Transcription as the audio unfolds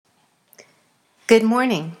Good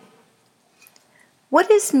morning.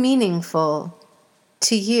 What is meaningful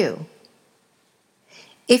to you?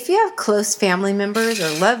 If you have close family members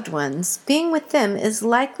or loved ones, being with them is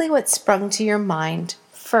likely what sprung to your mind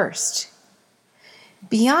first.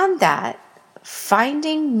 Beyond that,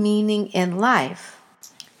 finding meaning in life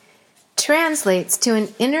translates to an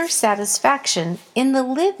inner satisfaction in the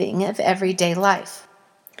living of everyday life.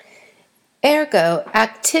 Ergo,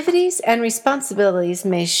 activities and responsibilities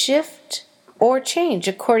may shift or change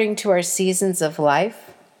according to our seasons of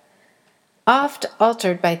life, oft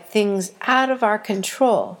altered by things out of our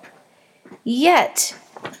control. Yet,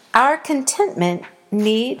 our contentment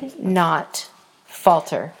need not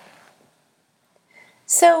falter.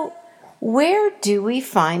 So, where do we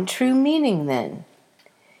find true meaning then?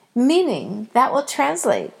 Meaning that will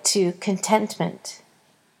translate to contentment.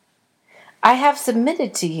 I have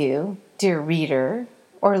submitted to you, dear reader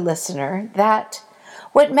or listener, that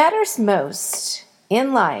what matters most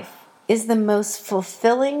in life is the most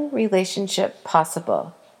fulfilling relationship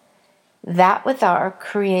possible, that with our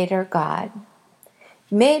Creator God,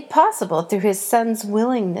 made possible through His Son's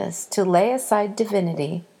willingness to lay aside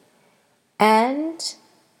divinity and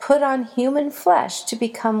put on human flesh to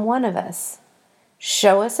become one of us,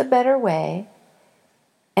 show us a better way,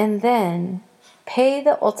 and then pay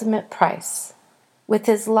the ultimate price with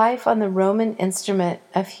His life on the Roman instrument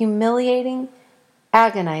of humiliating,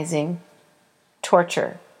 agonizing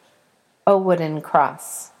torture, a wooden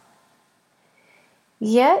cross.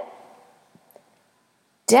 Yet,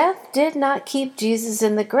 death did not keep Jesus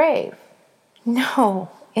in the grave. No,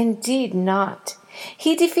 indeed not.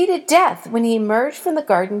 He defeated death when He emerged from the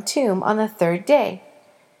garden tomb on the third day,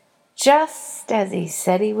 just as He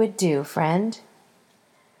said He would do, friend.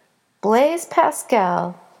 Blaise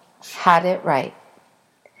Pascal had it right.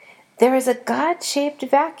 There is a God-shaped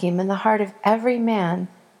vacuum in the heart of every man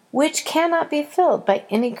which cannot be filled by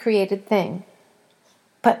any created thing,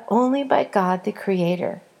 but only by God the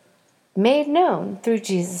Creator, made known through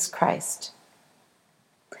Jesus Christ.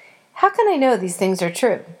 How can I know these things are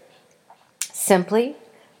true? Simply,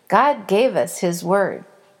 God gave us His Word.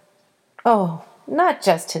 Oh, not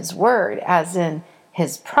just His Word, as in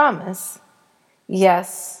His promise.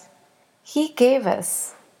 Yes, He gave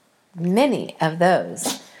us many of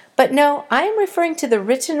those. But no, I am referring to the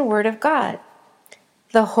written Word of God,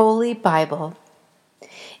 the Holy Bible.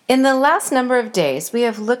 In the last number of days, we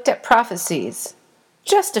have looked at prophecies,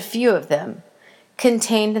 just a few of them,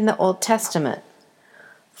 contained in the Old Testament,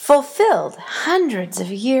 fulfilled hundreds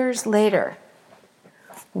of years later.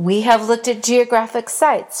 We have looked at geographic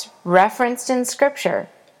sites referenced in Scripture,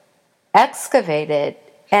 excavated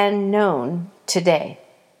and known today.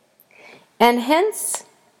 And hence,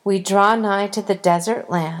 we draw nigh to the desert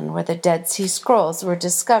land where the Dead Sea Scrolls were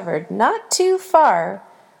discovered not too far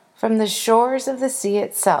from the shores of the sea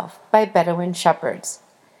itself by Bedouin shepherds,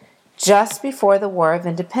 just before the War of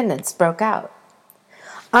Independence broke out.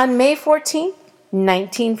 On May 14,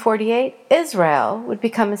 1948, Israel would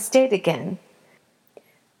become a state again,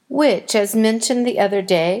 which, as mentioned the other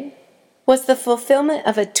day, was the fulfillment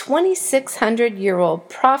of a 2,600-year-old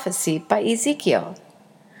prophecy by Ezekiel.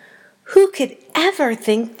 Who could ever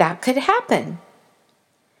think that could happen?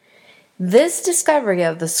 This discovery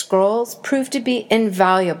of the scrolls proved to be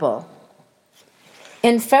invaluable.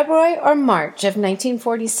 In February or March of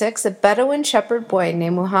 1946, a Bedouin shepherd boy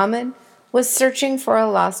named Muhammad was searching for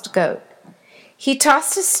a lost goat. He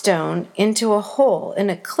tossed a stone into a hole in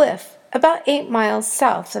a cliff about 8 miles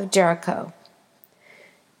south of Jericho.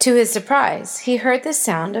 To his surprise, he heard the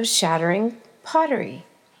sound of shattering pottery.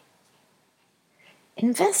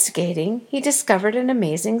 Investigating, he discovered an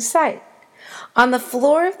amazing sight. On the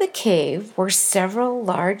floor of the cave were several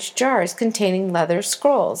large jars containing leather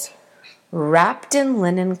scrolls, wrapped in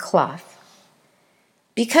linen cloth.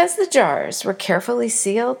 Because the jars were carefully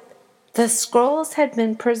sealed, the scrolls had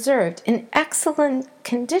been preserved in excellent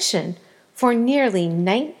condition for nearly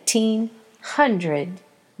 1,900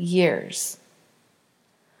 years.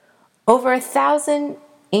 Over 1,000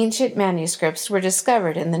 ancient manuscripts were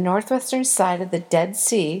discovered in the northwestern side of the Dead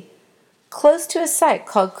Sea, close to a site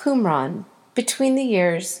called Qumran, between the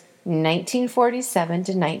years 1947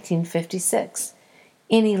 to 1956,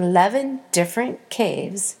 in 11 different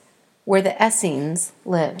caves where the Essenes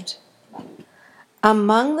lived.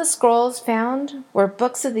 Among the scrolls found were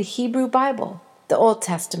books of the Hebrew Bible, the Old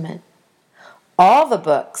Testament. All the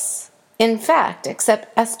books, in fact,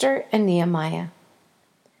 except Esther and Nehemiah.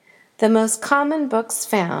 The most common books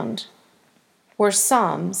found were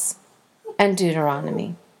Psalms and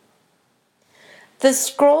Deuteronomy. The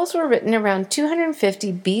scrolls were written around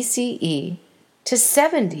 250 BCE to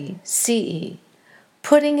 70 CE,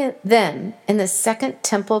 putting them in the Second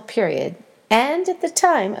Temple period and at the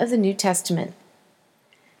time of the New Testament.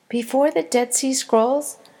 Before the Dead Sea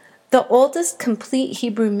Scrolls, the oldest complete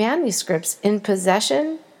Hebrew manuscripts in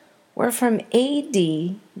possession were from AD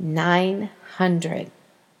 900.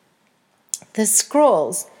 The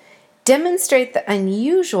scrolls demonstrate the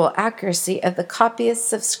unusual accuracy of the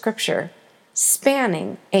copyists of Scripture,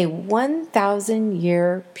 spanning a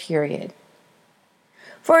 1,000-year period.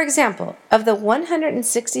 For example, of the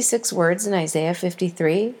 166 words in Isaiah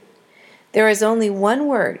 53, there is only one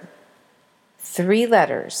word, 3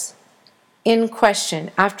 letters, in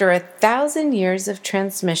question after 1,000 years of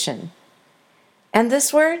transmission. And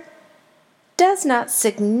this word does not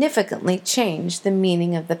significantly change the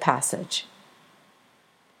meaning of the passage.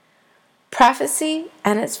 Prophecy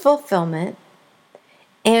and its fulfillment,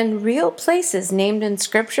 and real places named in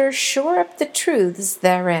Scripture shore up the truths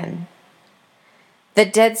therein. The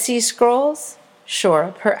Dead Sea Scrolls shore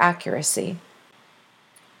up her accuracy.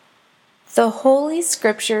 The Holy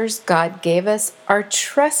Scriptures God gave us are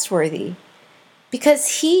trustworthy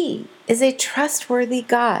because He is a trustworthy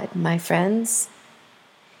God, my friends.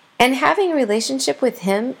 And having a relationship with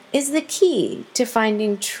Him is the key to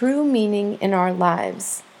finding true meaning in our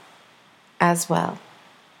lives as well.